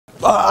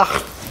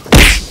Come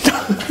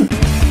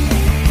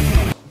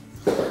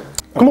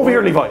over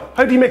here, Levi.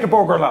 How do you make a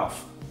burger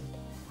laugh?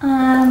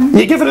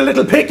 You give it a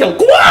little pickle.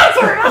 Go on,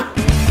 sir!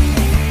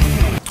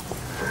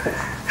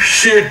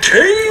 Shit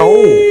taste!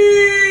 Oh.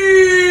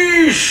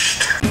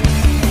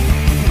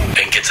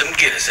 And get some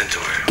Guinness into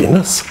her.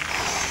 Guinness?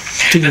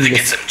 Let's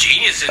get some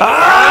genius into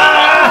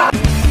her.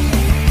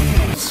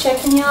 Just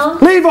checking y'all.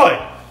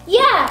 Levi!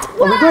 Yeah!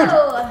 Are we good?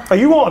 Are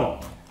you on?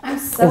 I'm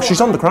so Oh,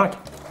 she's on the crack.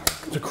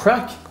 The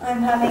crack?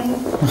 I'm having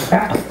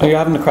crack. Oh, you're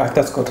having the crack,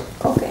 that's good.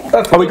 Okay.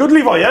 Are we good,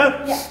 Levi,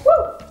 yeah? Yeah.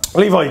 Woo!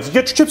 Levi, did you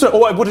get your chips out?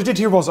 Oh, what I did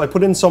here was I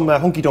put in some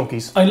Hunky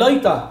Dunkies. I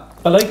like that.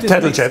 I like this.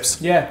 Kettle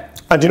chips. Yeah.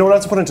 And do you know what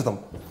else I put into them?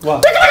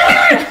 What?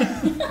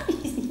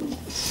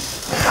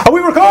 Are we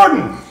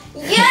recording?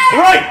 Yeah!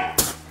 Right!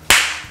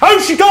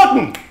 How's she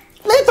gotten?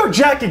 Leather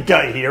jacket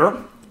guy here.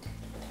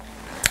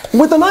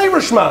 With an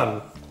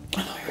Irishman.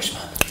 An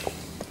Irishman.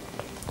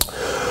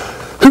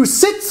 Who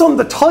sits on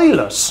the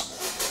toilet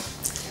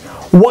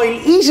while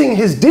eating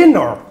his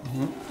dinner.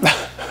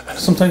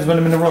 Sometimes when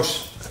I'm in a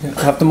rush, I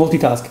have to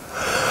multitask.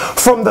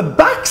 From the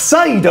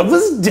backside of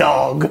his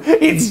dog.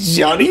 It's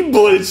Johnny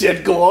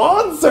Bullshit. Go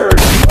on, sir.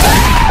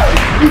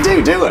 You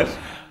do it.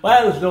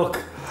 Well,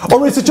 look.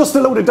 Or is it just a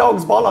load of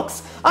dog's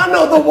bollocks?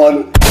 Another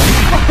one.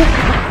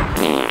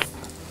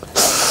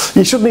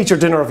 You shouldn't eat your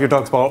dinner of your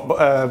dog's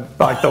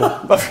back though.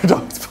 Of your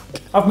dog's back.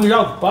 Have my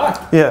dog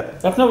back? Yeah.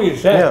 That's not what you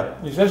said. Yeah.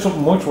 You said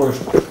something much worse.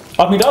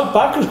 Have my dog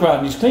back is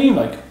grand. He's clean,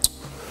 like.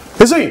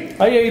 Is he?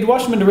 Oh yeah, you'd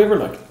wash him in the river,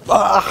 like.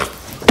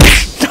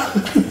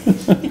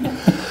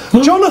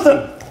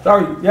 Jonathan.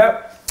 Sorry,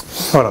 yeah.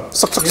 Hold on.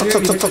 Suck.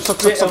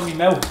 On me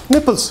mouth.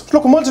 Nipples.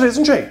 Looking well today,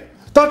 isn't she?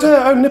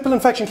 That nipple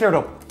infection cleared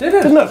up. Did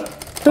it? Didn't it?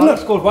 Didn't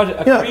That's it? good. Was it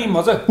a cream,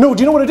 was it? No,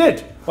 do you know what I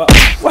did? What?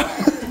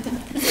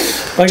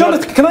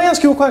 Jonathan, can I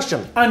ask you a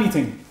question?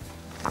 Anything.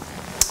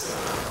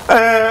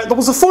 There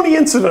was a funny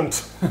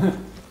incident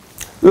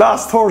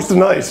last Thursday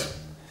night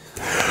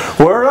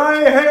where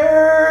I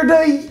heard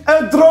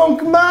a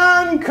drunk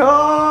man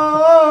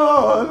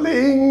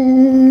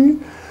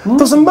calling.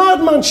 There's a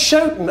madman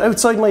shouting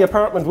outside my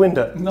apartment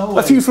window. No A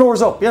way. few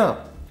floors up, yeah.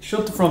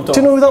 Shut the front door.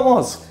 Do you know who that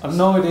was? I've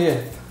no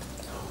idea.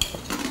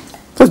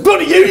 It was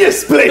bloody you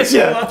split,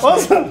 yeah,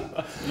 wasn't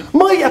it?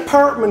 My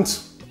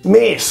apartment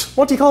mate,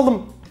 what do you call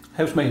them?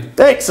 Housemate.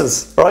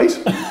 Exes, right?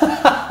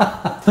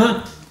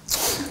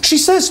 She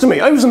says to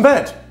me, I was in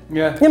bed,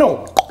 Yeah. you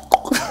know,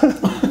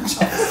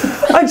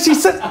 and she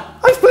said, I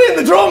was playing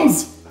the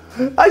drums,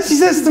 and she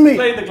says to me,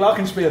 Playing the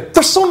glockenspiel.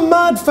 there's some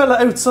mad fella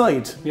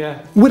outside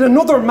Yeah. with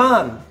another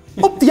man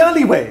up the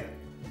alleyway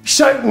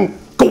shouting,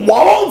 go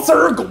on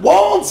sir, go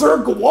on sir,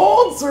 go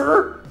on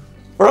sir,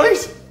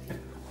 right?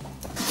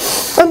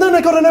 And then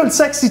I got an old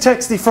sexy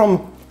texty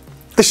from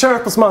the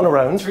sharpest man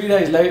around, 3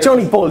 days later.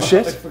 Johnny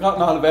Bullshit. I'd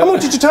forgotten all about And it.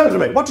 what did you tell to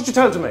me? What did you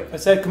tell to me? I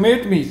said, come here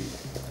to me.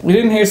 We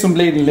didn't hear some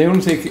bleeding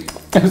lunatic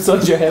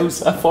outside your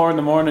house at 4 in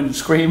the morning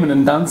screaming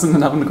and dancing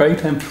and having a great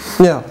time.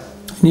 Yeah.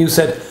 And you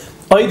said,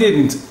 I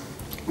didn't.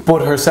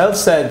 But herself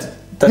said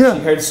that Yeah. she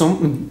heard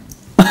something.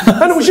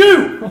 And it was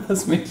you!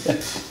 That's me.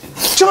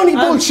 Johnny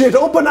Bullshit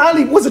up an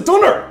alley. Was it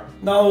Dunner?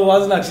 No, it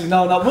wasn't actually.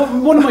 No.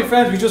 One of my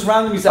friends, we just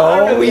randomly said,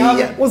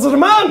 yeah. Was it a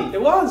man?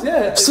 It was,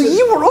 yeah. So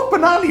you were up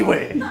an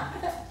alleyway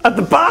at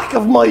the back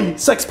of my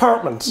sex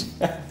apartment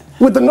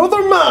with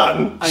another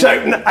man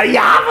shouting, are you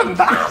having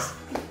that?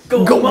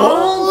 Go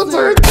on,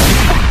 sir.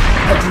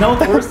 And do you know what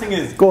the worst thing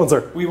is? Go on,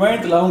 sir. We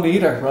weren't alone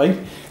either, right?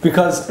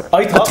 Because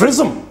I thought... A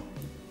threesome.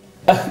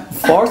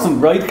 Foursome,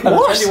 right? And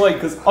I'll tell you why,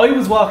 because I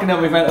was walking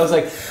down with my friend, I was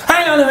like,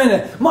 hang on a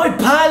minute, my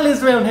pal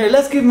is around here,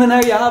 let's give him an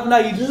hour, you have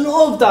that, he'd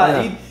love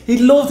that, Yeah. he'd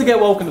love to get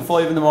woken at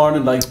 5 in the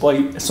morning, like,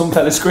 by some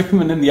fella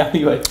screaming in the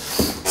alleyway.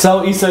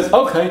 So he says,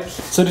 okay,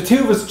 so the two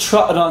of us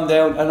trotted on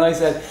down, and I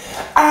said,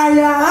 are you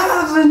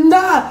having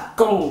that?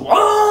 Go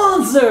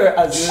on, sir,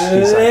 as loud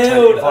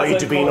If I'd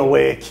as I been could.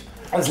 awake,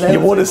 As loud you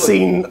as would I have could.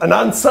 seen an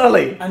Aunt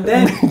Sally. And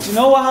then, do you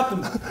know what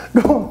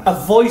happened? A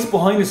voice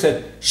behind us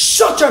said,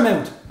 shut your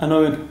mouth! And I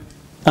went,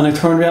 and I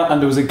turned around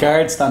and there was a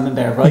guard standing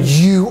there, right?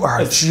 You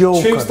are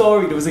joking. True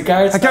story, there was a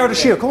guard A standing Garda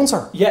there. Shield, go on,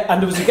 sir. Yeah, and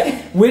there was a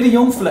guy with a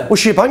young fella. Was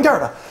she a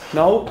Bangarda?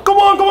 No, Go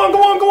on, go on,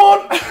 go on, go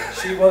on.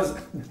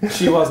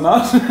 she was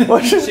not.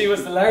 Was she? She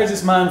was the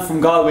largest man from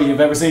Galway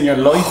you've ever seen in your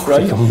life,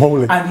 right?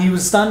 moly. And he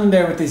was standing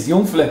there with this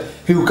young fella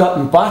who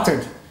gotten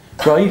battered,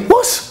 right?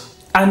 What?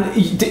 And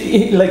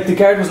like the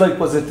guard was like,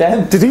 was it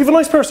them? Did he have a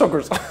nice pair of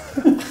suckers? I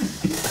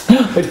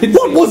didn't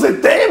What see. was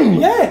it them?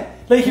 Yeah,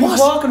 like he was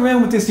What? walking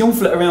around with this young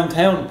fella around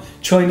town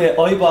trying to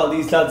eyeball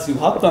these lads who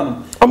hopped on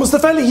him. And was the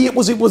fella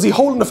was he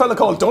holding the fella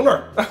called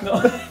Dunner? No,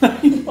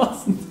 he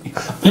wasn't.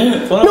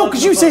 No,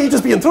 because you say he'd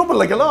just be in trouble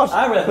like a lot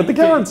I reckon with the he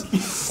did. guards.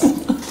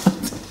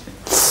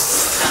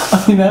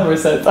 I never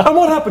said that. And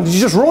what happened? Did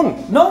you just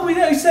run? No,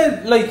 he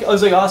said, like, I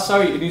was like, oh,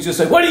 sorry. And he's just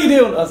like, what are you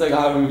doing? I was like,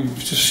 oh, I'm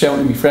just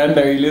shouting at my friend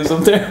there, he lives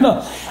up there.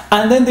 No.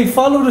 And then they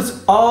followed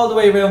us all the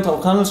way around to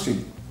O'Connell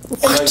Street.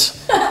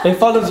 What? They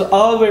followed us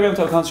all the way around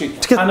to O'Connell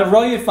Street. And a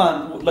riot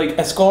van, like,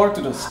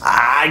 escorted us.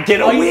 Ah,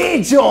 Get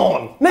away,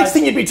 John. Next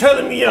thing you'd be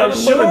telling me I'm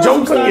sure a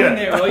joke on you.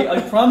 There, right?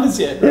 I promise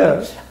you.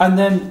 Yeah. And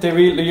then the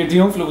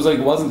young fellow was like,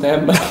 it wasn't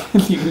them.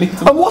 You can leave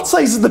them. And what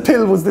size of the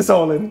pill was this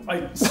all in?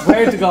 I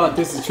swear to God,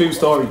 this is a true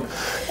story.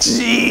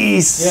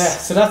 Jeez. Yeah,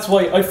 so that's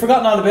why I'd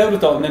forgotten all about it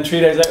though, and then 3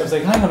 days later I was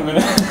like, hang on a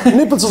minute.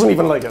 Nipples doesn't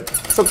even like it.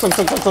 Suck.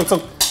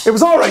 It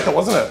was alright though,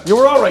 wasn't it? You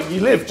were alright, you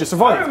lived, you I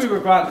survived. we were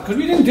grand, because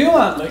we didn't do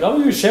that. Like, I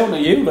was shouting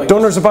at you. Like,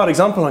 Donner's a bad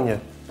example on you.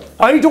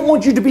 I don't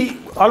want you to be...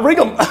 I'll ring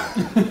him.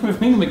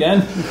 ring him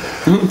again.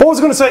 What was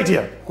I going to say to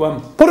you? Go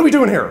on. What are we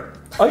doing here?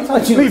 I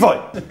thought you...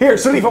 Levi. Here,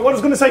 so Levi, what I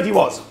was going to say to you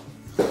was...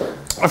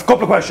 I have a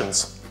couple of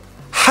questions.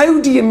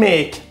 How do you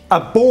make a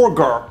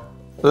burger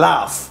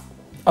laugh?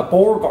 A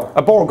burger?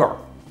 A burger.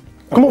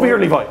 Come over here,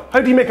 Levi.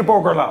 How do you make a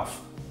burger laugh?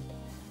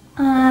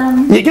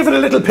 You give it a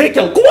little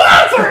pickle. Go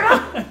on,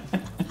 sir!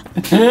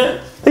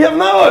 Are you having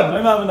that one?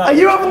 I'm having that. Are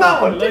you having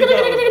that one? Like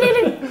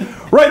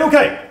that. Right,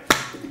 okay.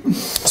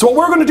 So what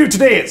we're going to do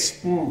today is,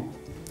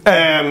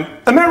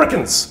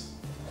 Americans,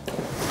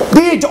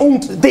 they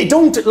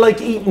don't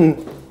like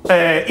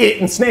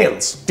eating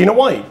snails. Do you know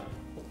why?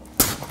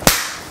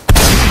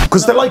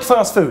 Because they like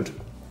fast food.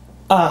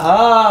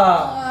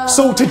 Aha!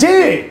 So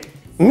today,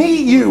 me,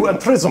 you, and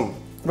Trism,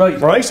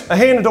 right? A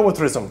hay and a dough with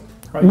Trism.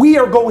 Right. We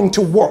are going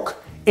to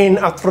work in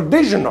a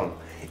traditional,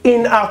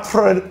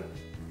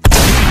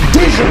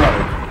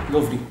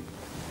 lovely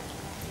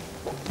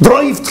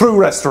drive-through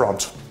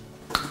restaurant.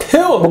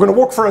 Cool. We're going to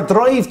work for a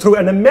drive-through,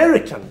 an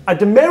American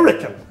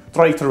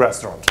drive-through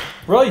restaurant.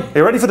 Right. Are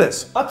you ready for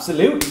this?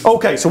 Absolutely.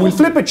 Okay, so we'll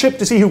flip a chip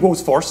to see who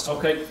goes first.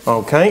 Okay.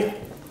 Okay.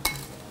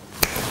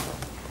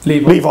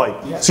 Levi.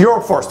 Yeah. So you're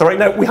up first, all right?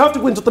 Now, we have to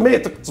go into the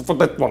matrix for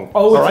that one.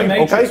 Oh, it's all right? the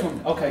matrix okay?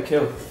 one. Okay,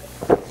 cool.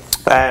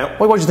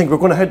 What do you think? We're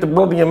going to head to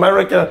bloody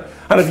America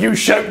and have you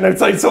shouting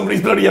outside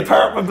somebody's bloody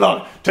apartment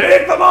block,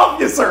 take them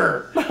off you,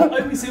 sir! I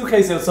have my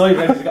suitcase outside.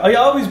 I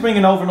always bring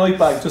an overnight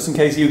bag just in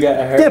case you get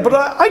a hair. Yeah, but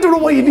I don't know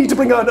why you need to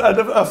bring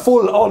a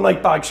full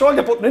all-night bag. Sure, all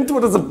you're putting into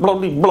it is a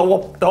bloody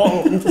blow-up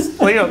doll.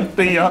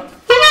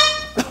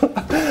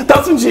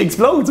 That's when she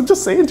explodes. I'm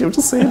just saying to you.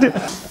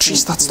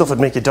 Jeez, that stuff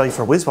would make you die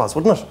for Whiz-Was,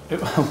 wouldn't it?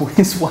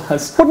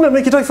 Whiz-Was. Wouldn't it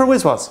make you die for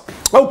Whiz-Was?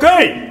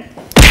 Okay!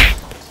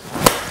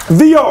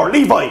 VR,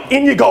 Levi,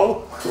 in you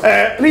go.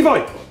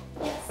 Levi,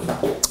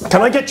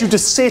 can I get you to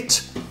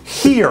sit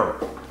here,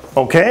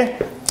 okay?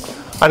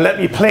 And let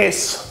me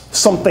place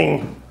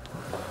something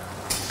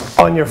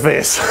on your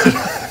face.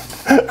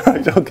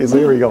 Right, okay, so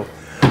here we go.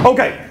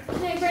 Okay.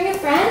 Can I bring a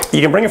friend?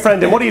 You can bring a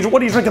friend in. What are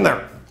you drinking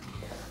there?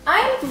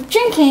 I'm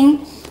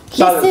drinking.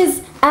 This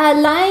is a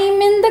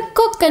lime in the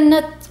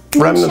coconut.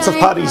 Remnants of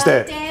Paddy's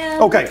Day.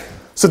 Damn. Okay.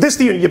 So this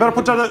the unit, you better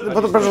put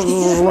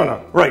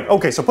that, right,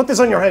 okay, so put this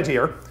on your head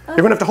here. Okay. You're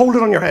going to have to hold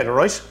it on your head,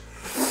 alright?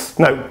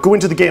 Now, go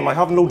into the game. I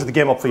haven't loaded the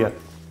game up for you.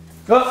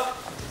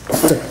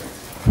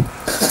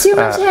 Too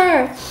much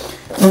hair.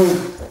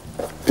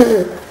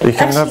 You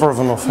can never have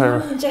enough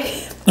hair.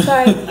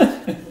 Sorry.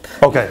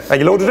 Okay, are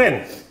you loaded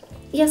in?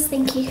 Yes,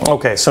 thank you.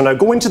 Okay, so now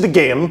go into the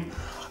game.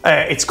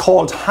 It's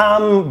called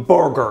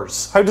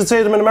Hamburgers. How did you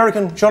say them in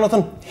American,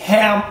 Jonathan?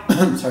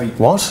 Sorry.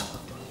 What?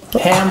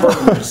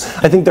 Hamburgers.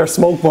 I think they're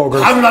smoke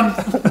burgers.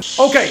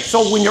 Okay,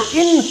 so when you're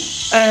in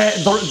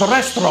the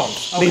restaurant,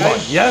 okay. Levi,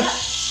 yeah?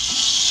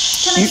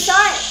 Can I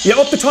start? Yeah,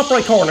 up the top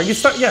right corner. You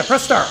start. Yeah,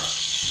 press start.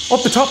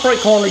 Up the top right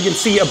corner, you'll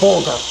see a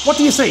burger. What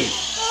do you see?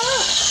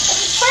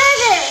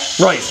 Burger.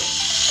 Right.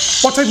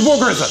 What type of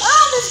burger is it?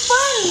 Oh, there's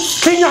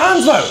buns. Clean your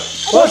hands now.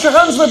 Wash your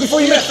hands now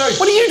before you make.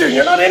 What are you doing?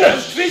 You're not in it.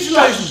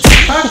 Visualising.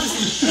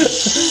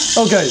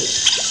 Practicing. Okay.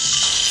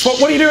 So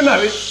what are you doing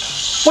now?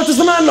 What does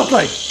the man look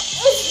like?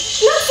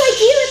 Looks like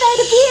you without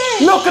a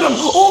beard. Look at him!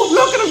 Oh,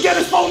 look at him get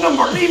his phone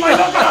number! Levi,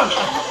 look at him!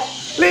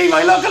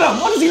 Levi, look at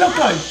him! What does he look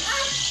like?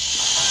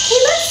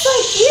 He looks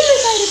like you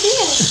without a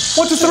beard.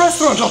 What does the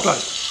restaurant look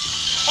like?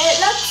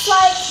 It looks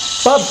like...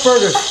 Bob's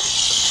Burgers.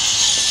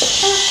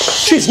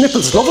 She's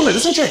nipples loving it,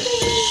 isn't she?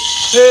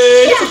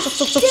 Yeah.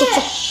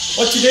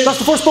 What you did?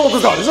 That's the first burger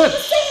got, is it?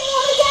 Sing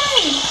one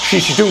again.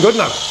 She's doing good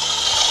now.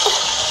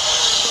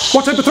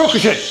 What type of truck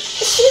is she?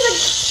 She's a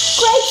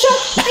great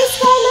truck. This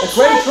guy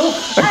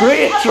looks A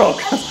great truck.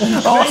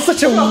 Oh,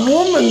 such a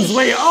woman's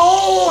way.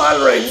 Oh,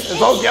 I'll ring. It's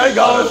okay, I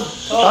got it.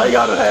 I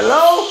got it.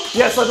 Hello?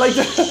 Yes, I'd like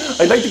to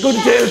go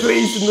to jail,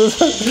 please.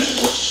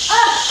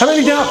 How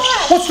many do you have?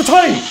 What's the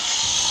time?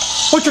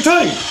 What's your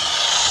time?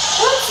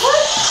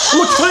 How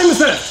much time is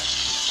that?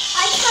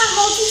 I can't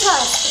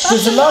multitask.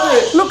 There's a lot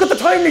of... Look at the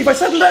time, Levi.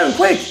 Settle down,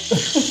 quick.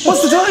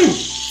 What's the time?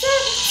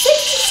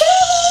 67.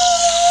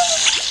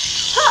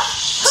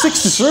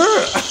 63.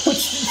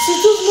 She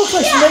doesn't look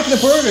like she's making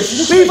a burger.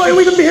 Levi,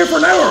 we can be here for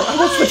an hour.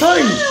 What's the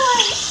time?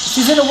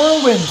 She's in a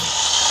whirlwind.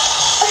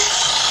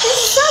 This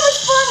is so much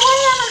fun.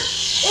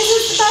 This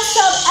is the best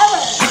job ever.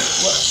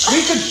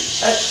 We could...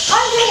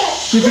 I'm good.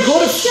 You could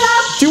go to...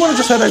 Do you want to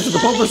just head out to the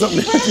pub or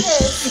something?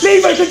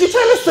 Levi, could you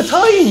tell us the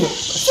time?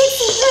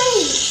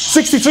 63.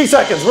 63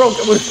 seconds. We're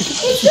okay.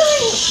 It's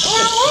going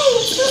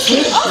it's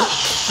going up.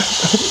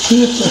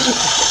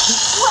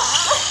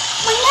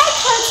 My neck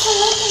hurts from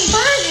making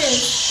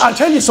burgers. I'll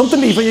tell you something,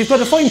 Levi, you've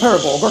got a fine pair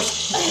of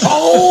burgers.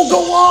 Oh,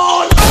 go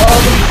on!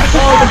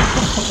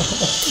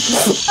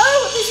 Oh,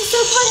 this is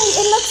so funny.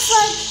 It looks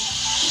like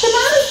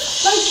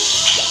bananas. Like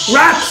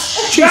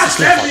Rats! Rats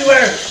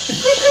everywhere!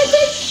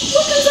 quick.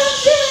 What comes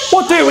after?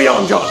 What day are we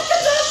on, John? What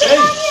comes after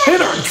onion?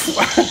 Hit her.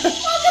 What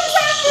comes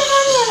after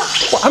onion?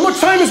 How much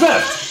time is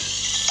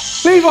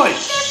left? Levi,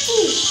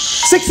 50.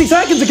 60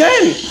 seconds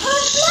again. Oh,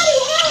 bloody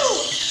hell!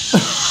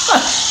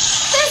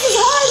 This is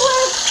hard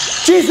work.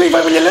 Jeez, Levi,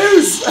 will you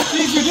lose?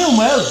 Jeez, you're doing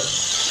well.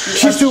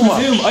 She's doing well.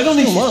 I don't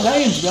think she's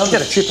playing, to be honest.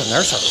 Get a chip in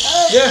there, sir.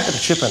 Yeah. Get a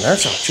chip in there,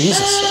 sir.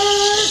 Jesus.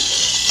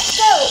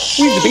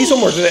 Go. We need to be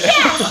somewhere today.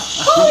 Yeah.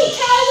 Holy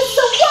cow, this is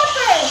a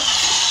whopper.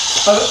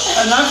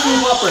 An actual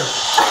whopper.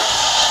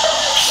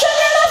 Shut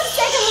it up a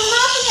second. I'm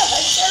laughing at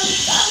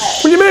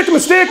myself. Will you make a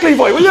mistake,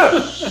 Levi, will you?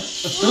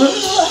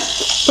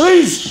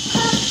 Please.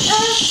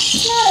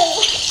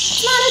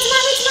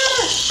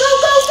 Tomato.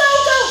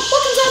 Go.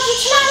 What comes after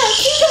tomato?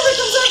 Cucumber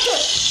comes after.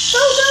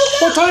 Go.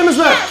 What time is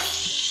left?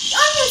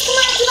 Onions come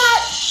after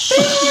that.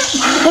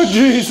 Oh,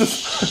 Jesus.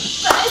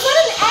 Is that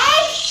an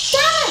egg?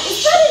 Damn it,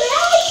 is that an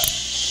egg?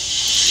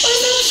 Or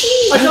is that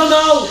cheese? I don't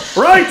know.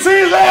 Right, see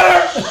you later.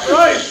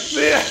 Right,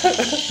 see ya.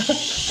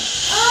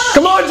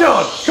 Come on,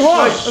 John. Come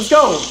on, let's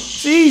go.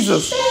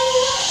 Jesus.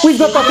 We've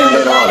got that thing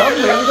later on,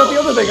 haven't we? We've got the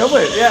other thing, haven't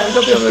we? Yeah. We've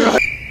got the other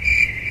thing.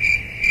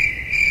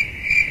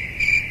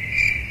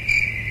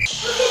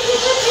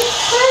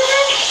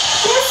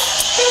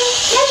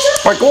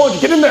 Right, go on,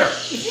 get in there.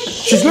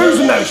 She's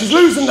losing now.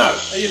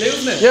 Are you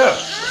losing it? Yeah,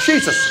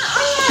 Jesus.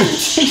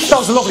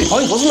 That was a lovely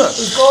pint, wasn't it?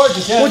 It was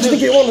gorgeous, yeah. What do you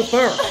think you wanted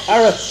there?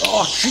 Ara,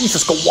 Oh,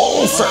 Jesus, go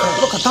on, sir.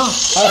 Look at that.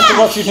 after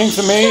what she thinks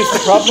of me is the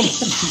problem.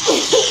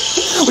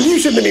 Well, you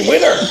shouldn't have been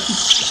with her.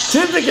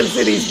 Typical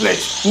city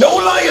split. No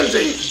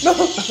loyalty. No.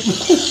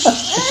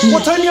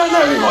 What time are you on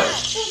now, Levi?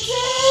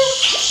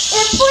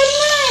 It's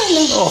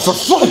 49. Oh, for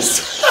fuck's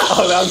sake.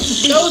 Oh, That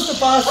was the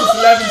fastest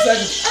 11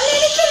 seconds. I'm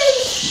nearly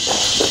finished.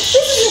 This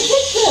is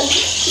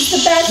ridiculous. It's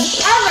the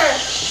best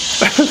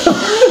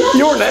ever.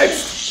 You're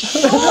next.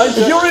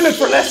 If you're in it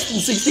for less than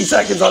 60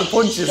 seconds, I'll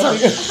punch you, sir.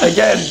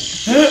 Again.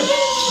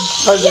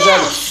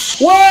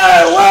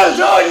 Well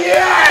done,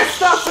 yes!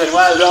 That's it,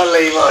 well done,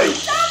 Levi.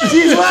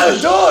 Jeez, well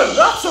done.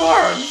 That's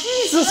hard.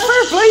 Jesus,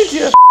 fair play to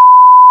you.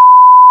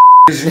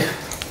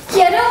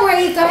 Yeah, don't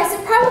worry, you guys.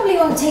 It probably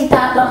won't take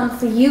that long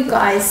for you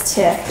guys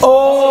to.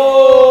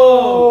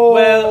 Oh!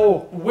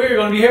 Well, we're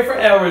going to be here for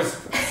hours.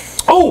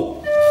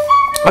 Oh!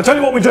 I'll tell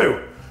you what we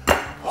do.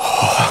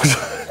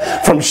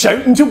 From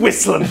shouting to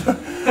whistling.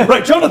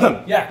 Right,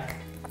 Jonathan. Yeah.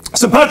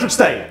 St. Patrick's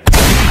Day.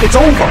 It's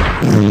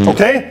over.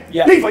 Okay?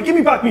 Yeah. Levi, give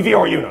me back my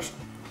VR unit.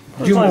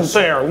 It's not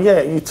there.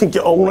 Yeah, you think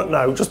you own it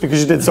now just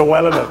because you did so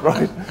well in it,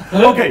 right?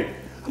 Okay.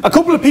 A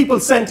couple of people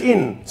sent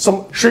in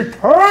some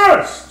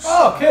shit-past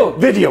Oh, cool.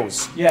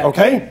 videos. Yeah.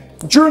 Okay?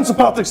 During St.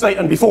 Patrick's Day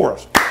and before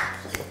it.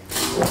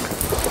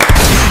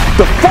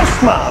 The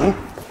first man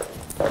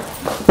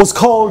was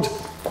called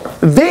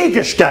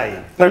Vegas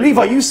Guy. Now,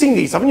 Levi, you've seen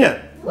these, haven't you?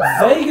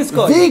 Vegas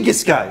guy.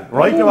 Vegas Guy,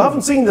 right? Now, I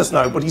haven't seen this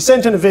now, but he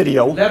sent in a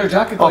video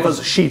LeatherJacketGuy. of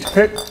his sheet.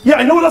 Yeah,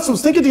 I know, that's what I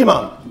was thinking to you,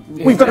 man.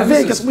 We've got a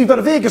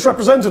Vegas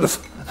representative.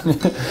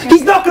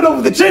 He's knocking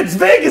over the chips,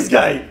 Vegas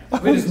Guy.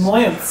 With his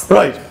minds.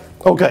 Right,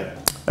 okay.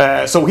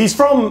 So he's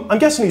from, I'm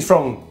guessing he's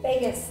from...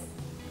 Vegas.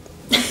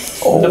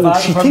 Oh, Nevada,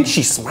 she probably. thinks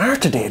she's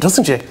smart today,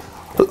 doesn't she?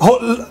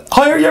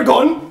 Higher your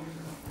gun.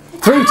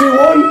 3, 2,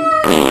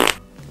 1.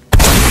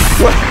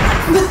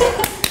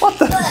 What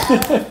the?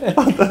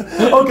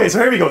 Okay, so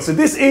here we go. So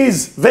this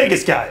is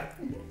Vegas Guy.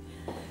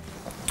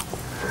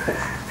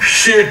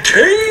 She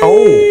tastes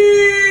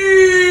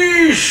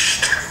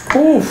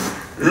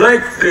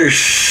like the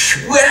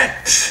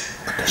sweat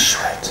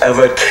of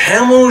a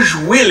camel's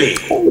willy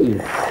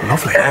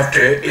Lovely.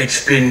 after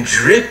it's been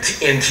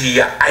dripped into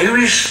your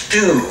Irish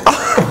stew.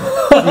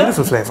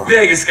 Beautiful flavour.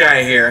 Vegas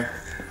Guy here.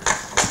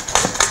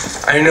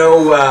 I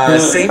know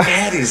St.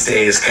 Patty's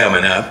Day is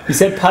coming up. He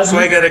said Paddy. So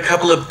I got a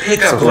couple of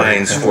pickup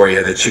lines for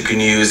you that you can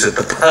use at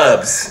the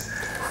pubs.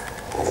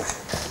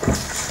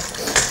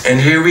 And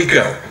here we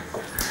go.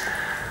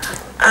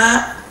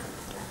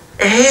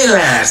 Hey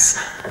lass,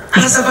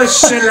 how's about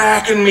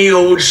shellacking me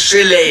old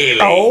shillelagh?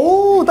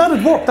 Oh,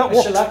 that'd work. That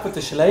worked. Shellac with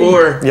the shillelagh.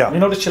 Or, Yeah. You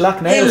know the shellac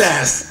hey nails.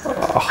 lass,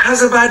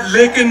 how's about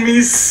licking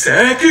me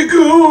sack of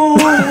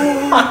gold?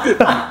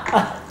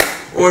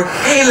 Or,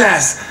 hey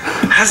lass,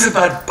 how's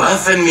about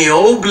buffing me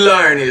old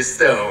Blarney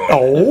stone?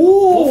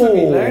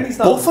 Oh, Larry's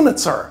not- buffing it,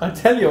 sir. I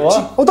tell you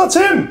what. Oh, that's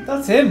him.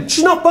 That's him.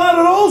 She's not bad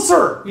at all,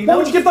 sir. He Why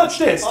would knows- you give that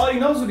taste? Oh, he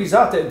knows what he's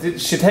at.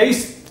 She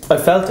tastes. I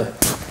felt it.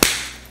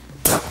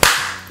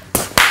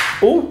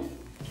 Oh.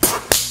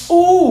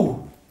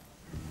 Oh.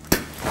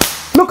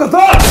 Look at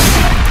that.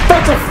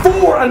 That's a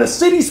 4 and a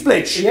city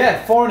split.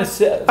 Yeah, 4 and a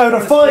 6. Out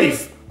of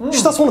 5.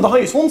 That's one of the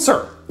highest ones,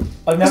 sir.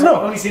 I've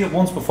only seen it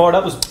once before.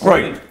 That was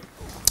brilliant. Right.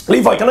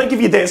 Levi, can I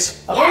give you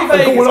this? Very And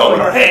Vegas going on in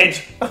guy. her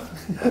head.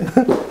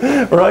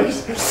 Right.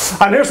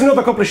 And here's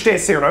another couple of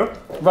states here now.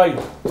 Right.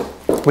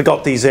 We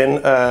got these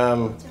in.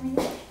 No,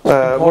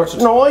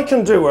 I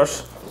can do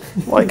it.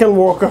 I can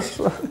work it.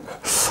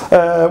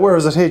 Where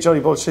is it? Hey, Johnny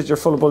Bullshit, you're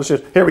full of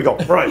bullshit. Here we go.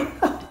 Right.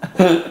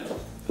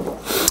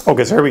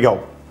 Okay, so here we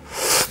go.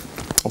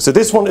 So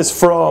this one is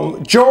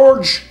from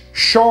George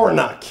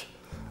Shornack.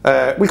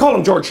 We call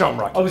him George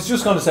Shamrock. I was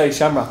just going to say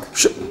Shamrock.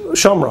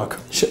 Shamrock.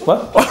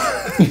 What?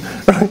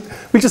 Right.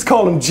 We just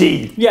call him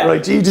G. Yeah.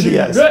 Right, G to the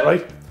S,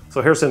 right?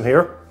 So here's him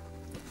here.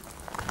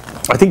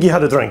 I think he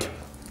had a drink.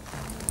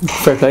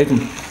 Fair play to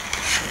him.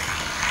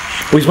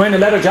 Oh, he's wearing a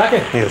leather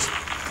jacket. He is.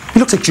 He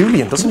looks like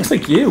Julian, doesn't he? Looks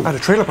like you. At a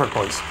Trailer Park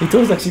Boys. He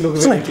does actually look a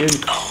bit like you.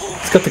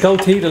 He's got the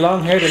goatee, the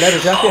long hair, the leather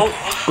jacket.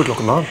 Good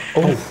looking man.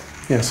 Oh,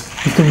 yes.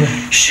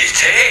 She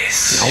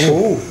tastes.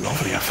 Oh,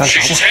 lovely. I felt She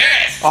that one.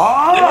 tastes.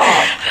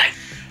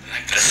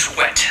 Like the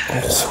sweat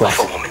sweat.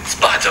 of a woman's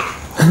bottom.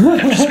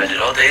 After spending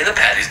all day in the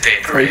Paddy's Day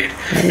Parade,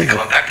 they're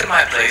coming back to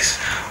my place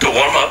to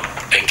warm up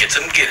and get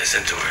some Guinness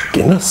into her.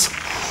 Guinness.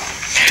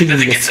 Then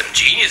they get some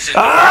genius into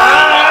her.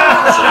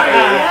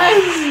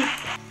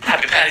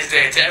 Happy Paddy's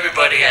Day to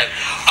everybody, and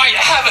are you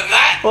having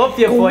that? Up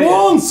you Go boy.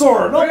 on,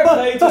 sir. Not Fair play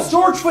bad. to That's him.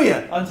 George for you.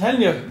 I'm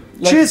telling you.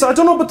 Like, Jeez, I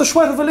don't know about the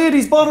sweat of a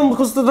lady's bottom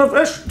because the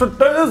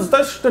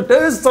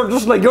days are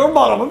just like your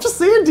bottom. I'm just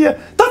saying to you,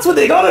 that's where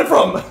they got it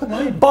from.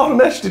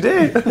 Bottom esh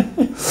today.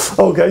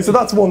 Okay, so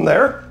that's one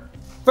there.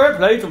 fair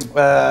play to him.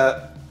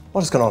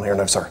 What is going on here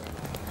now, sir?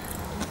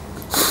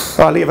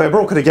 Levi, I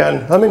broke it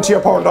again. I'm into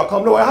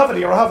yourporn.com. No, I have it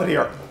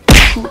here.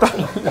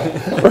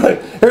 Right,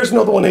 here's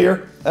another one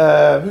here.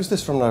 Who's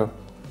this from now?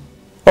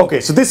 Okay,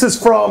 so this is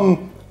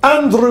from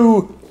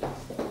Andrew.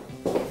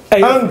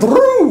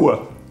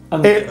 Andrew!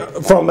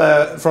 From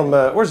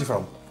where's he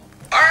from?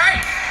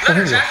 Alright,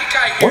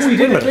 LeatherJacketGuy What's he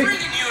doing? bringing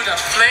you the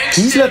flank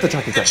He's steak,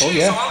 LeatherJacketGuy. the Oh, cheese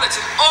yeah. omelets,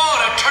 and all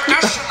the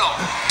traditional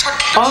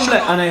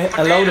Omelette and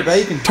a load of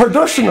bacon.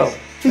 Traditional.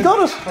 He got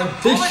it.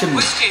 bullet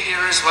whiskey here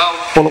as well.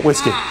 Bullet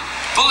whiskey.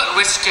 Bullet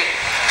whiskey.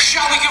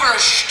 Shall we give her a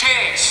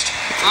taste?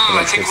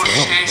 I think we'll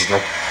taste.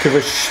 Give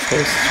it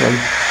taste,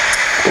 right?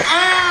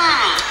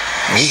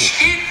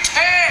 She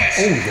tastes.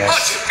 Oh, yes. Oh,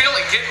 you feel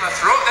it get in my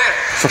throat there.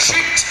 She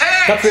tastes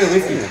That's real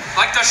whiskey.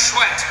 like the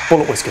sweat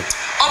Bullet whiskey.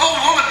 of a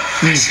woman.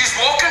 She's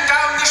walking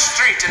down the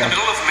street in the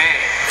middle of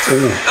May.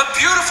 A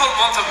beautiful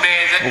month of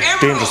May, the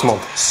dangerous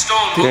emerald month.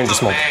 stone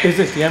Dangerous month of month. May. Is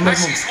it the emerald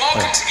Where month? she's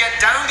walking to get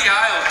down the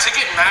aisle to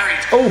get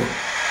married Oh,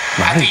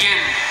 at the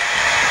end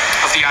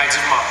of the Ides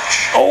of March.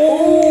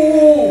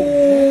 Oh,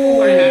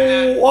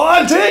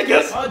 I'll take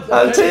it.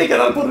 I'll take it.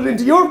 I'll put it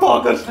into your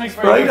pocket. Thanks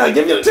very Right, much. I'll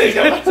give you a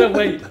ticket. so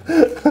wait.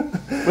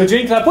 We'll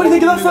drink that. What do you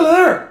think of that fella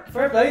there?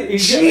 Fair play.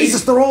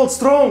 Jesus, they're all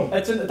strong.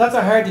 That's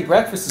a hearty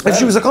breakfast as well. If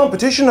she was a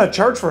competition, I'd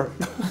charge for it.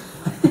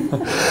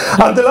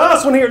 And the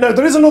last one here, now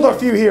there is another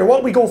few here.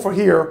 What we go for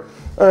here?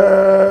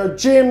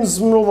 James.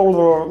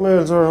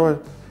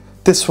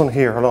 This one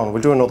here, hold on,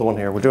 we'll do another one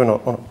here. We'll do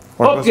another one.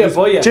 Oh, yeah,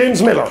 boy, yeah.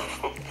 James Miller.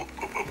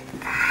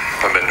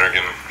 I've been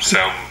drinking,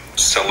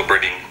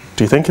 celebrating.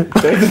 Do you think it?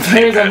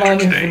 There's a man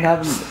who's been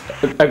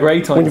having a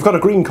great time. When you've got a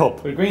green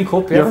cup, With a green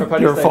cup, yeah, for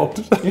Paddy's you're Day. fucked.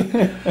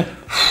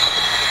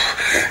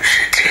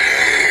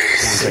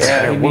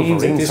 Yeah, he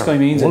means it. This guy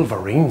means it.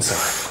 Wolverine,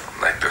 sir.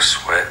 Like the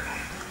sweat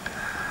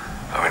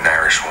of an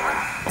Irish woman.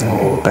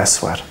 Oh, best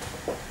sweat.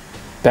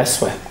 Best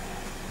sweat.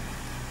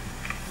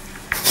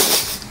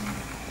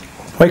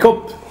 Wake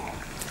up.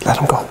 Let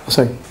him go.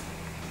 Sorry.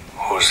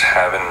 Who's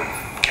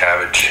having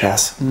cabbage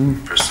Yes.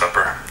 for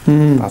supper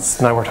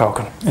That's now we're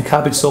talking. A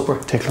cabbage supper.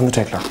 Tickler and the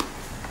tickler.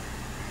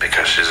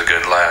 because she's a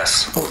good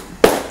lass.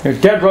 You're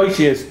dead right,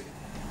 she is.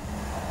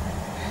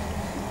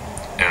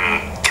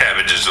 And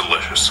cabbage is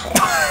delicious.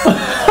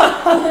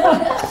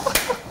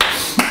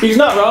 He's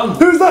not wrong.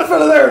 Who's that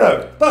fella there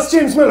now? That's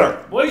James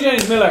Miller. Why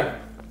James Miller?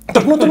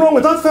 There's nothing wrong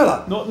with that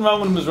fella. Nothing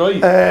wrong with him is right.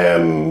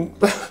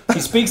 He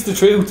speaks the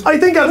truth. I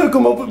think I'll hook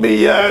him up with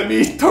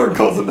me third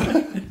cousin.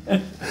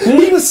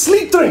 He was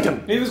sleep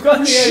drinking. He was going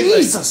to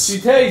Jesus.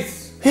 He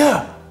tastes.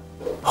 Yeah.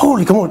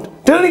 Holy, come on.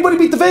 Did anybody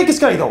beat the Vegas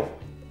guy though?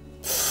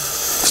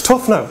 It's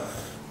tough now.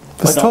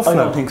 It's tough I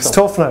now. don't think so. It's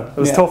tough now.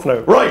 It's Yeah. tough now.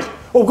 Right.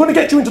 Oh, we're going to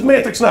get you into the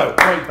Matrix now.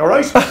 Right. All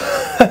right.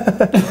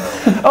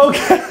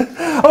 Okay.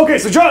 Okay.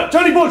 So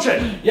Johnny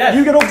Bullshit. Yes.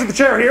 You get over to the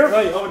chair here.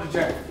 Right, over the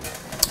chair.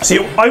 See,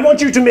 I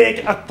want you to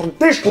make a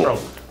traditional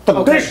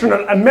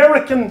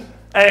American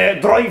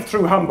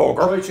drive-through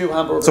hamburger. Drive-through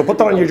hamburger. So put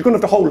that on you. You're going to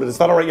have to hold it. Is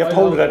that all right? You have to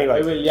hold it anyway.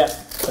 I will, yeah.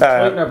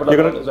 You're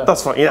gonna,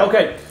 that's fine. Yeah.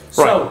 Okay.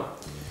 So,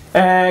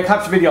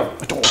 capture video.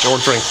 I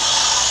don't drink.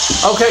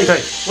 Okay.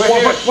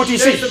 What do you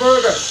see? There's the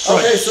burger.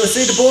 Okay, so I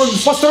see the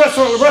buns. What's the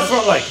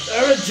restaurant like?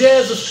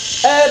 Jesus.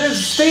 There's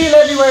steel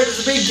everywhere.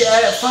 There's a big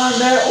fan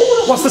there.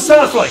 Oh, What's the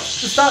staff like?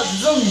 the start.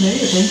 There's only me,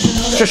 I think.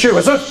 Just you,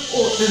 is it?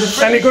 Oh, there's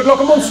a Any good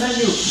looking ones?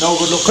 menu. No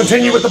good looking.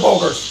 Continue with the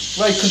burgers.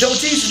 Right, oh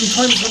Jesus, my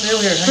time is running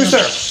out here. Hang Who's on.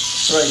 there?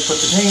 Right, put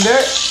the thing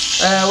there.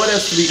 What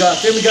else do we got?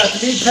 Then we got the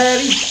meat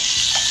patty.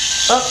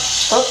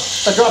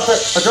 I dropped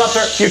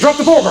her. You dropped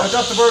the burger. I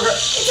dropped the burger.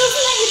 It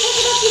doesn't let you pick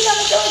it up, you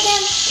gotta go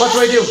again. What do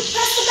I do?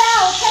 Press the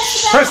bell,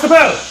 Press the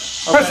bell.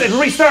 Press Okay. it.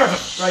 Restart it.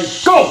 Right.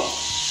 Go.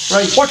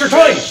 Right. What's your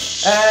time?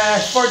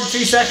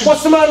 43 seconds.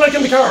 What's the man like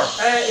in the car?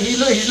 He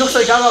looks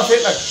like Adolf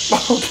Hitler.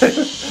 Okay.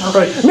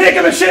 Right. Make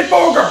him a shit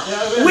burger.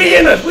 Yeah, we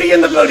in it. We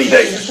in the bloody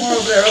thing. There's more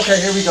over there. Okay,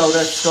 here we go.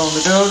 That's going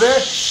to go there.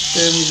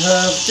 Then we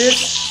have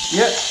this.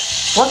 Yeah.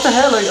 What the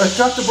hell? I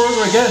dropped the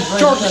burger again. Right.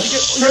 Jordan,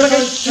 you're like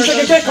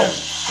a gecko.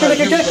 You're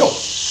like a gecko.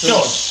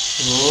 John.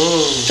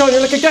 John,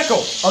 you're like a gecko.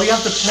 Oh, you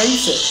have to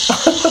place it.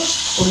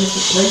 Oh, you have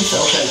to place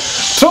it. Okay.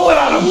 Throw it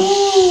at him.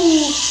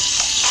 Ooh.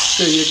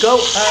 There you go.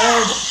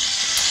 And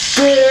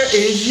there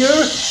is your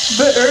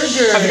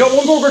burger. Have you got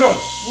one burger done?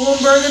 One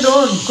burger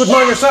done. Good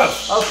mind yourself.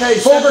 Okay.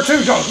 Burger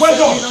 2 done. Well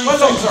done. Well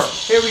done, sir.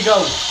 Here we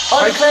go.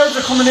 All the clouds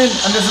are coming in,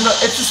 and there's another.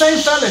 It's the same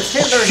fella. It's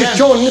Hitler again.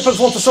 John, nipples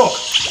want to suck.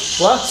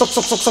 What? Suck.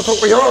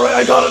 You're all right.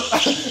 I got it.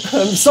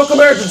 Suck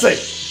emergency.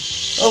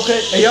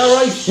 Okay. Are you all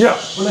right? Yeah.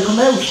 Will I come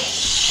out?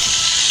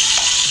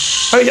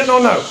 How are you getting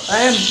on now?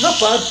 Not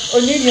bad.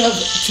 I nearly have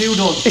 2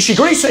 done. Is she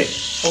greasy?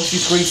 Oh,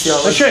 she's greasy, all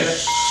right. Is she?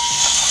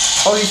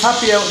 Oh, he's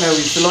happy out now.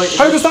 He's delighted.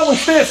 How does that one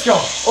taste, John?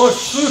 Oh,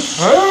 shoot.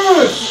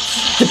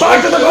 Get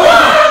back to the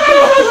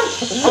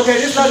Okay,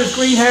 this lad has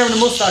green hair and a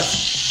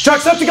moustache.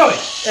 JacketGuy.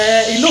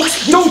 He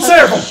looks. Don't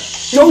serve him.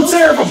 Don't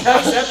serve him.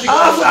 JacketGuy.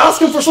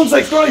 Ask him for some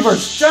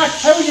drivers. Jack,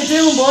 how are you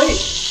doing, boy?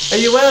 Are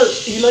you well?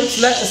 He likes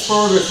lettuce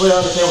burgers by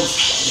all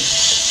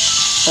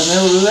accounts. And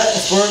now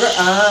lettuce burger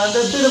and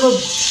a bit of a.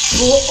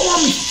 Oh,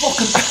 me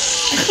fucking.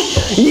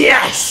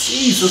 Yes.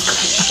 Jesus.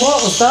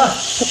 What was that?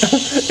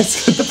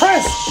 It's the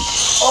press.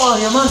 Oh,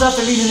 your man's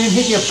after leaning in,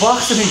 hitting a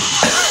box at me.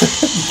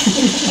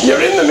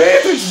 You're in the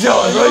matrix,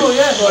 John, right? Oh,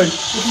 yeah. Right.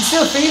 You can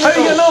still feel it. How are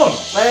you getting on?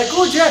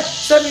 Good, yeah.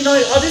 79.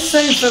 Oh, this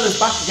same fella's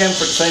back again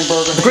for the same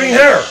burger. The green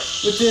hair.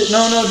 With the,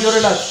 no, the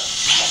other lad.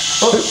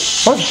 Oh,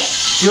 What?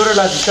 the other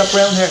lad, he's got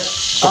brown hair.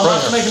 I'm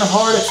brown after hair. making a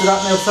Horlicks of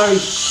that now, sorry.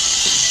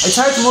 It's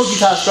hard to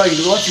multitask, right?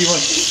 What do you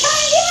want?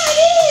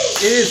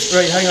 It is.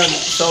 Right, hang on.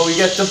 So we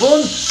get the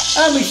bun,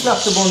 and we slap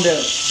the bun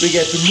down. We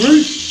get the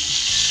meat,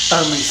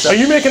 and we slap. Are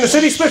you making a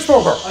city split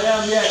burger? I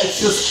am, yeah.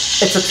 It's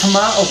a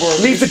tomato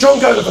burger. Leave the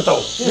junk out of it, though.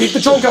 Leave the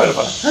junk out of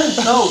it.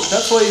 No,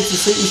 that's why it's a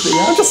city split,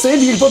 yeah? I'm just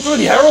saying, you put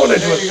bloody heroin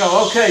into There it. you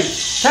go, okay.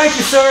 Thank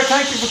you, sir.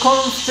 Thank you for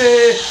coming to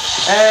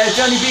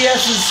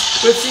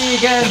JohnnyBS's. We'll see you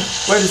again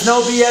where there's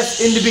no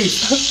BS in the beat.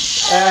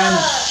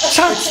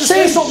 Chat,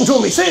 say something to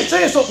me. Say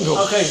something to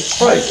him. Okay,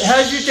 Right.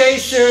 How's your day,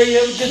 sir?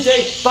 You have a good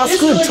day. That's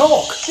This good guy-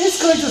 talk.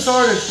 This guy just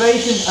ordered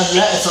bacon and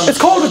lettuce on. It's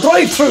called a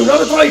drive-through,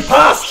 not a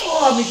drive-past.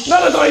 Oh, me,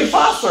 Not a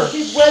drive-faster.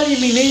 keep welling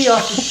me knee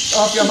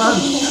off your man.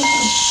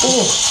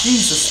 Oh,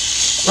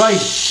 Jesus. Right.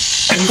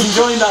 He's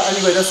enjoying that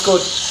anyway, that's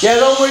good. Yeah,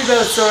 don't worry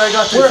about it, sir. I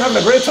got this. We're having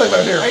a great time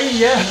out here. Hey,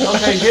 yeah,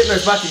 okay,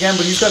 Hitler's back again,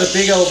 but he's got a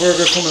big old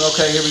burger coming.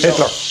 Okay, here we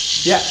Hitler. go.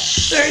 Yeah,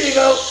 there you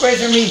go.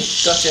 Where's your meat?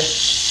 Gotcha.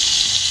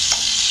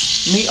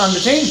 Meat on the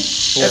thing.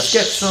 Let's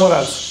get some What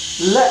else?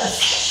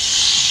 lettuce.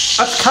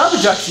 That's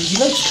cabbage, actually. He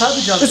likes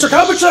cabbage on Is there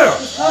cabbage there?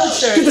 cabbage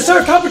there. Do they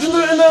serve cabbage in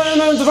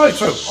the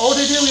drive-through? Oh,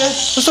 they do, yeah.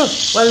 Is there?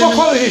 Well, What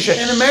quality is she?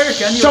 In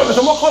America, anyway.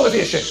 Jonathan, what quality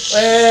is she?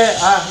 It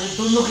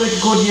doesn't look like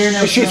a good year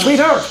now. Is she a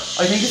sweetheart?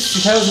 I think it's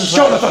 2012.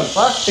 Jonathan,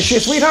 What? is she a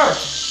sweetheart?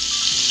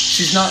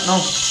 She's not, no.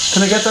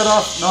 Can I get that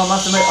off? No, I'm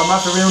after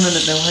ruining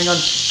it now. Hang on.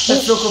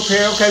 Let's look up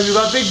here. Okay, we've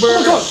got a big Oh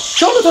burger. my God,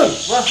 Jonathan,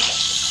 What?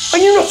 are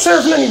you not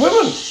serving any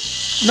women?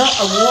 Not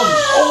a one.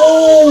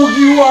 Oh,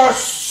 you are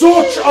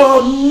such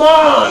a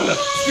man.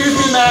 Excuse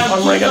me, ma'am.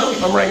 I'm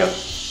ringing.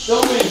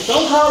 Don't ring.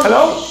 Don't call.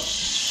 Hello?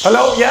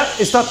 Hello, yeah,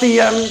 is that the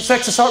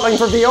sex assault line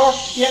for VR?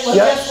 Yeah, well,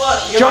 guess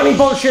what? You're- Johnny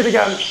bullshit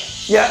again.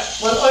 Yeah,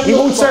 Well, I'm he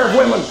won't looking for serve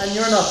mine, women. And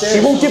you're not there. He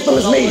won't so give them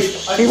his don't meat.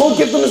 worry. He won't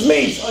give them his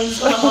meat. I'm just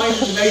going to hide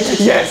in the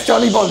matrix. Yes,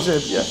 Johnny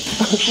bullshit, yeah.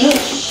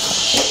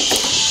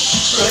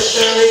 Right,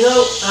 there we go.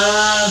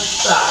 And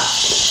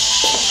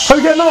How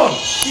you getting on?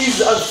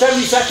 Jesus,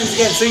 70 seconds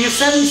again. So you have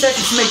 70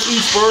 seconds to make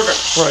each burger.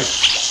 Right.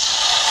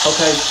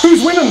 Okay.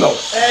 Who's winning though?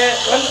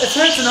 Well, it's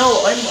hard to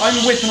know. I'm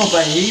whipping up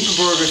a heap of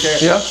burgers here.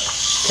 Yeah.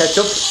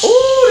 Ketchup.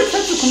 Oh, the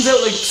ketchup comes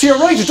out like. So you're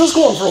right, it does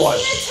go on for a while.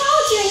 I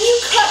told you, and you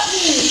cut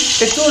me.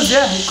 It does,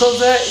 yeah.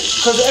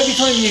 Because every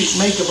time you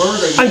make a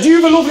burger, And do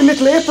you have a lovely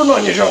little apron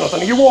on you,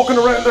 Jonathan? Are you walking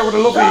around there with a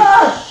lovely...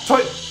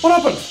 What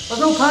happened? there's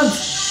no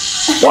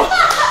pants. What?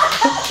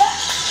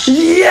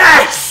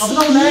 Yes! I've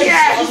no legs.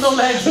 Yes! I've no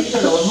legs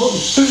either. Though.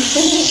 Nothing.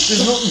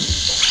 There's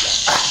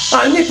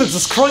nothing. Nipples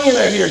is crying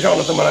out here,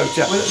 Jonathan, without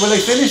you. Will I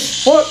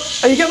finish? What?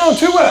 Are you getting on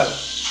too well?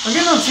 I'm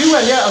getting on too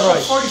well, yeah. I've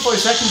got Right. 45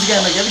 seconds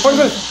again, like every Wait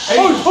a time.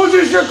 minute. Oh,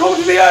 jeez, you're coming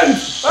to the end.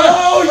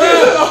 Oh,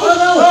 jeez. Oh,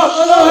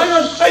 no, hang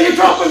on. Are you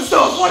dropping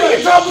stuff? What are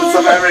you dropping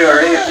stuff everywhere?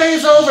 Are The you?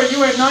 day's over,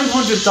 you earned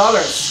 $900.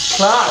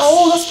 Class.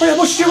 Oh, that's pretty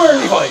much you earn,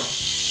 Levi.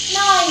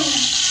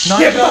 9.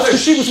 Yeah, but that's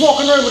because $9. she was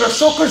walking around with her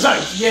suckers out.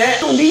 Yeah.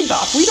 We don't need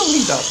that. We don't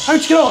need that. How'd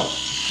you get on?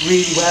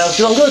 Really well.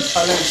 You on good?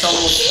 I learned so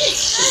much.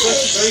 It's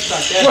actually very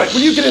crack, yeah. Right,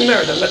 will you get in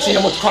there then? Let's see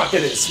how much crack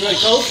it is. Right,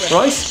 go for it.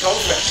 Right? Go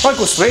for it. I'll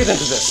go straight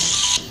into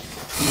this.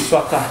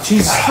 Got that.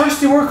 Jesus,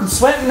 thirsty work, I'm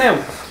sweating now.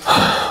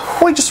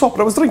 Why'd you swap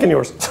it? I was drinking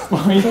yours.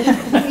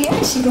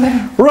 Yeah, she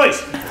went. Right.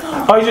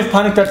 I just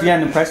panicked at the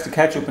end and pressed the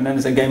ketchup and then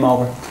it said game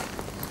over.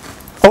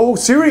 Oh,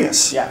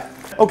 serious? Yeah.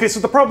 Okay, so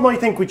the problem I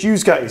think with you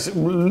guys,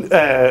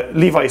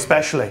 Levi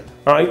especially,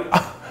 alright?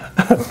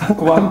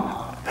 Go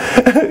on.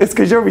 It's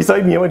because you're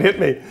beside me, you might hit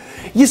me.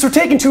 You're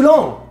taking too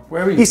long.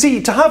 Where are you? You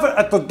see, to have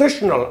a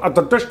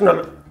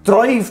traditional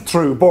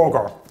drive-through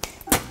burger,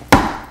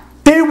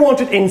 they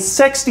want it in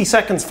 60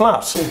 seconds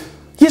flat.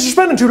 You're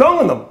spending too long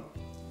on them.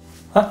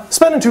 Huh?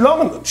 Spending too long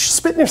on them. Just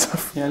spitting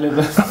yourself. Yeah, a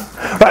little bit.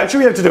 Right, show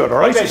you how to do it,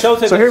 alright? Okay, show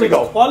us how so to- here so we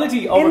go.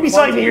 quality over In beside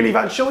quantity. me here,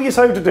 Levi, I'll show you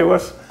how to do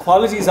it.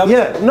 Quality is out.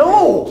 Yeah,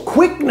 no,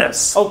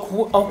 quickness. Oh,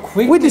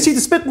 quick. Wait, do you see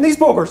the spit in these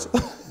burgers?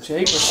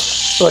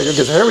 Jacobs. Right,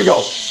 okay, so here we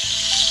go.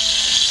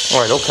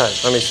 Alright, okay,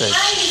 let me see.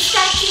 I'm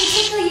expecting to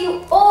tickle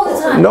you all the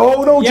time.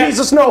 No, Yeah.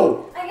 Jesus,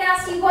 no. I can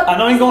ask you what.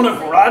 And I'm going to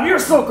grab your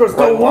suckers.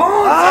 Go on.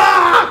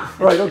 Ah!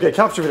 Right, okay,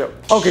 capture video.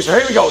 Okay, so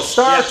here we go,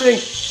 starting.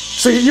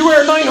 So you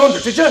were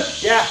 900, did you?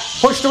 Yeah.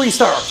 Push to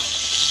restart.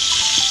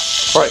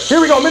 Right, here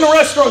we go, I'm in a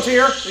restaurant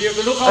here. So you have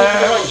to look over to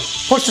the right.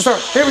 Push to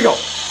start, here we go.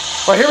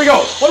 Right, here we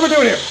go. What are we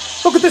doing here?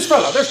 Look at this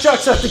fella, there's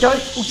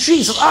Jacksepticeye. Oh,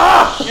 Jesus,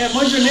 ah! Yeah,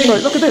 mind your knee.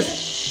 Right, look at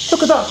this.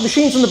 Look at that,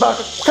 machines in the back.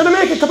 Can I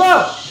make a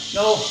kebab?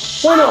 No,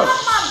 Why not?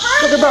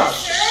 Look at that.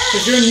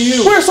 because you're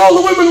new. Where's all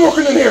the women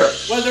working in here?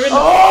 Well, they're in the...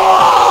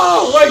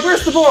 Oh! Right,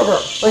 where's the burger?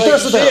 Right, Right,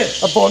 there's the there.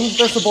 see it. A bun,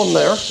 there's the bun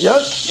there.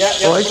 Yeah? Yeah,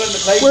 Right. put it on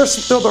the plate. Where's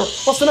the other?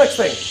 What's the next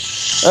thing?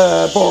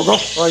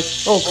 Burger. Right,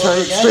 okay,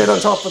 Burger again. straight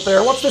on top of it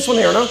there. What's this one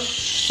here now?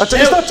 Is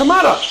that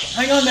tomato?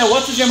 Hang on now,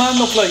 what does your man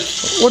look like?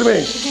 What do you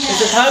mean? Is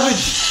it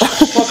cabbage?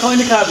 What kind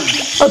of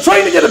cabbage? I'm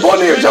trying to get a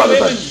bun here,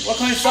 Jonathan. What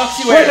kind of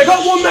socks you Wait, I wear?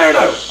 got one there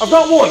now. I've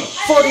got one.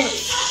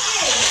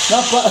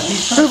 Not bad.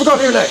 Who have we got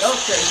here next?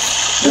 Okay.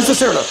 Who's this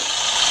here now?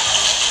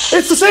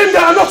 It's the same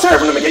guy. I'm not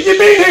serving him again.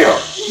 You've been here.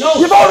 No.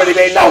 You've already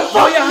been. No,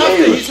 fuck you have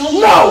you. to. He's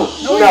hungry. No,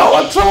 No, no,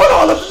 I'm throwing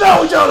all of it.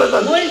 No,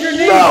 Jonathan. Mind your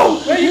knee. No,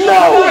 Where are you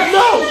no, going?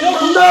 no,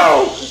 no,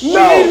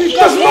 no. We've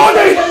got There's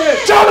money. money.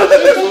 Jonathan,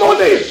 there's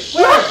money.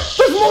 Where? Look,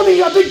 there's money.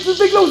 I think there's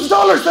big loads of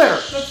dollars there.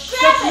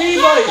 That's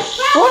Levi.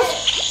 What?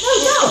 No,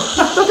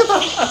 don't. Look at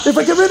that. If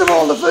I get rid of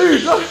all the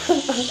food. Look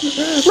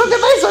at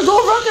this. I'm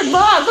going fucking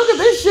mad. Look at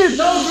this shit.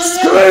 No,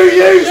 Screw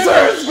you,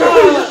 sir.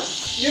 Screw you.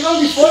 You're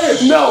going to be fired.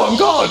 No, I'm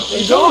gone.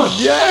 I'm gone.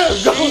 Yeah,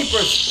 I'm gone.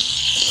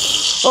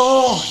 Jeepers.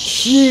 Oh,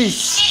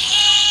 jeez.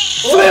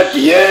 Flip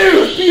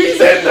you. He's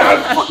in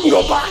there. Fucking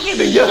go back in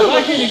I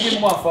again. can't give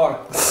him what for.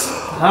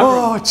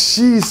 Oh,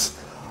 jeez.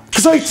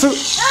 Because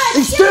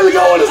he's still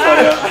going.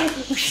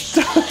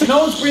 You know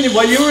what's brilliant?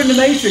 While you were in the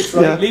Matrix,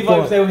 right? Yeah, Levi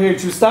go was out here.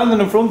 She was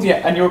standing in front of you,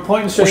 and you were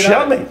pointing straight she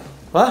at at me.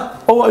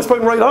 What? Oh, I was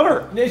putting right on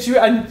her.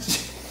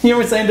 And you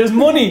were saying there's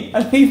money,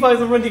 and Levi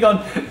was in front of you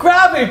going,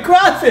 grab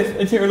it,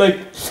 and you were like,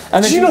 and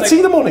then Did she you was not like,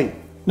 see the money?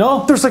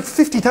 No, There's like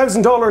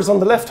 $50,000 on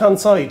the left-hand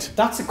side.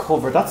 that's a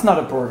cover. That's not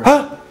a burger.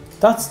 Huh?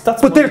 That's.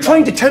 But they're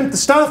trying to tempt the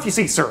staff, you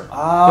see, sir.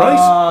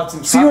 Ah, right?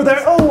 it's So you're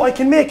there, oh, I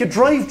can make a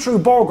drive-through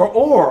burger,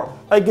 or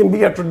I can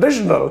be a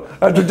traditional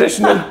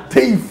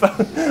thief.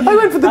 I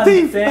went for the And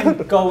thief. then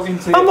go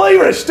into. I'm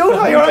Irish, don't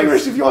I? You're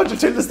Irish if you want your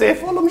till to stay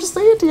full. I'm just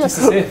saying to you. This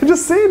is it. I'm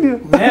just saying to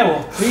you.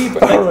 Now, Levi,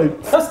 All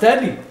right. that's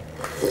deadly.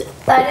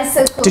 That is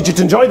so cool. Did you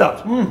enjoy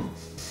that?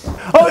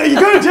 Oh, you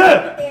good,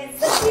 yeah?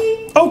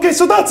 It's Okay,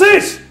 so that's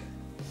it.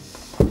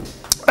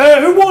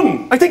 Who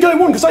won? I think I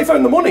won because I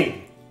found the money.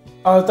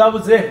 Oh, that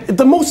was it.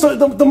 The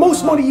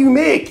most money you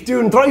make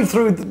doing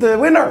drive-through, the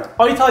winner.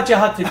 I thought you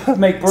had to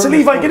make burgers. So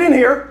Levi, get in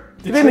here.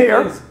 Get in trick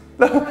here. is-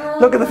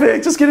 Look at the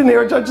face. Just get in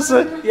here. Just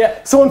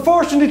Yeah. So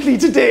unfortunately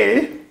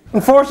today,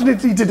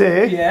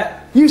 Yeah.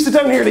 you sit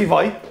down here,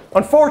 Levi.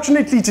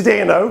 Unfortunately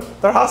today now,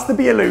 there has to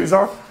be a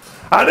loser,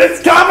 and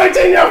it's cabbage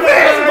in your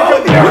face,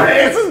 both your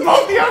faces,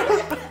 both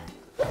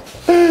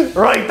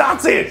your. Right,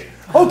 that's it.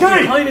 You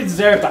Okay, kind of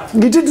deserve that.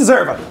 you did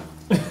deserve it.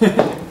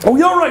 Oh,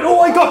 you're right. Oh,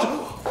 I got you.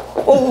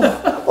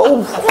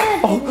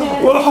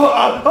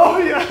 Oh,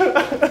 yeah. You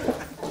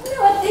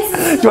know what this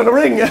is? Do you want a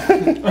ring?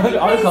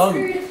 I'll call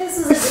Screwed him. if this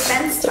was a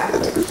defense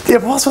tactic. Yeah,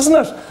 it was, wasn't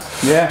it?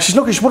 Yeah. She's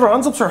lucky she put her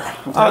hands up, sir.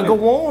 Go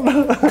on.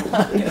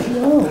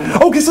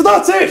 Okay, so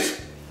that's it.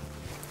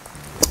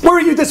 Where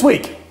are you this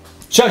week?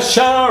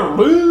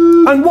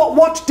 Chasharoo! And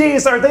what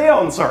days are they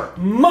on, sir?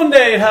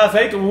 Monday at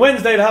 8:30,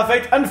 Wednesday at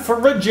 8:30, and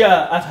Friday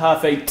at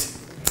 8:30.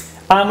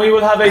 And we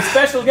will have a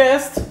special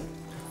guest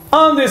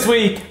on this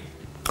week.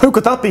 Who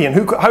could that be, and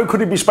how could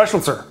he be special,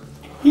 sir?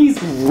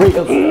 He's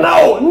real.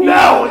 No, I'm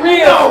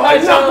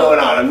not going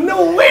on.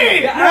 No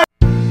way.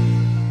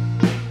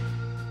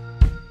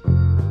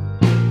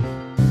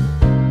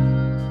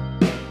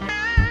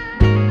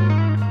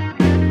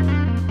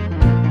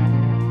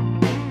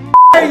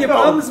 You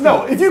promised me.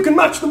 No, if you can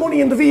match the money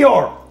in the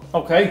VR.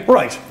 Okay.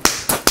 Right.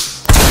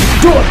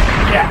 Do it.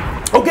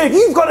 Yeah. Okay, if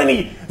you've got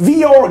any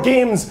VR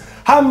games,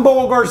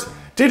 hamburgers,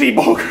 titty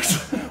burgers,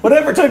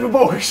 whatever type of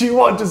burgers you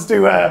want us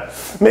to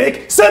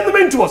make, send them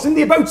in to us. In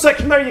the About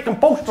section there, you can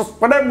post us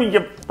whatever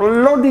you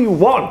bloody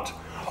want.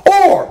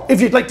 Or,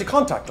 if you'd like to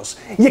contact us,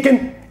 you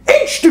can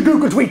H to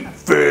Google tweet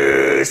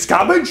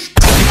FaceCabbage.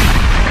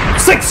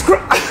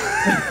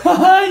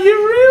 You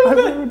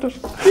ruined it.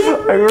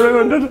 I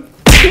ruined it.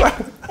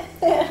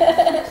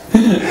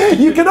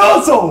 You can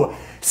also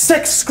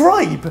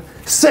Subscribe.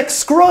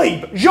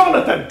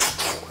 Jonathan.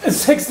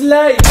 Sex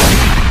live.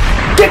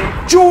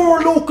 Get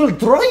your local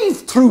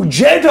drive-thru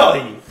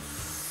Jedi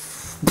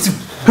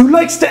who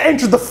likes to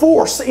enter the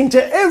Force into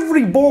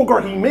every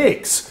burger he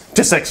makes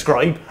to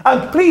subscribe.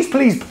 And please,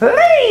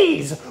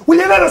 will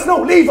you let us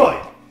know, Levi?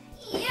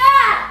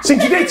 Yeah!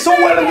 Since you did so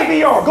well in the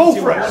VR, go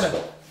for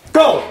it.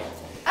 Go.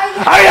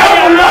 I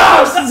am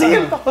lost!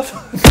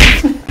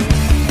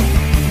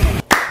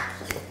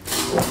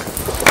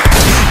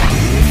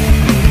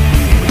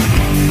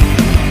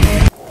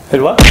 Hey,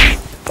 what?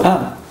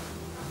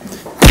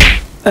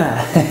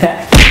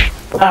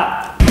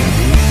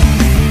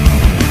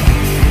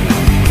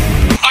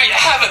 Are you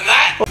having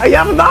that? I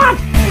am not!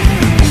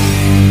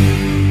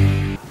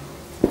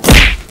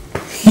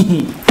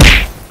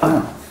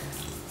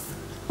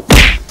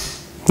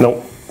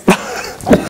 No.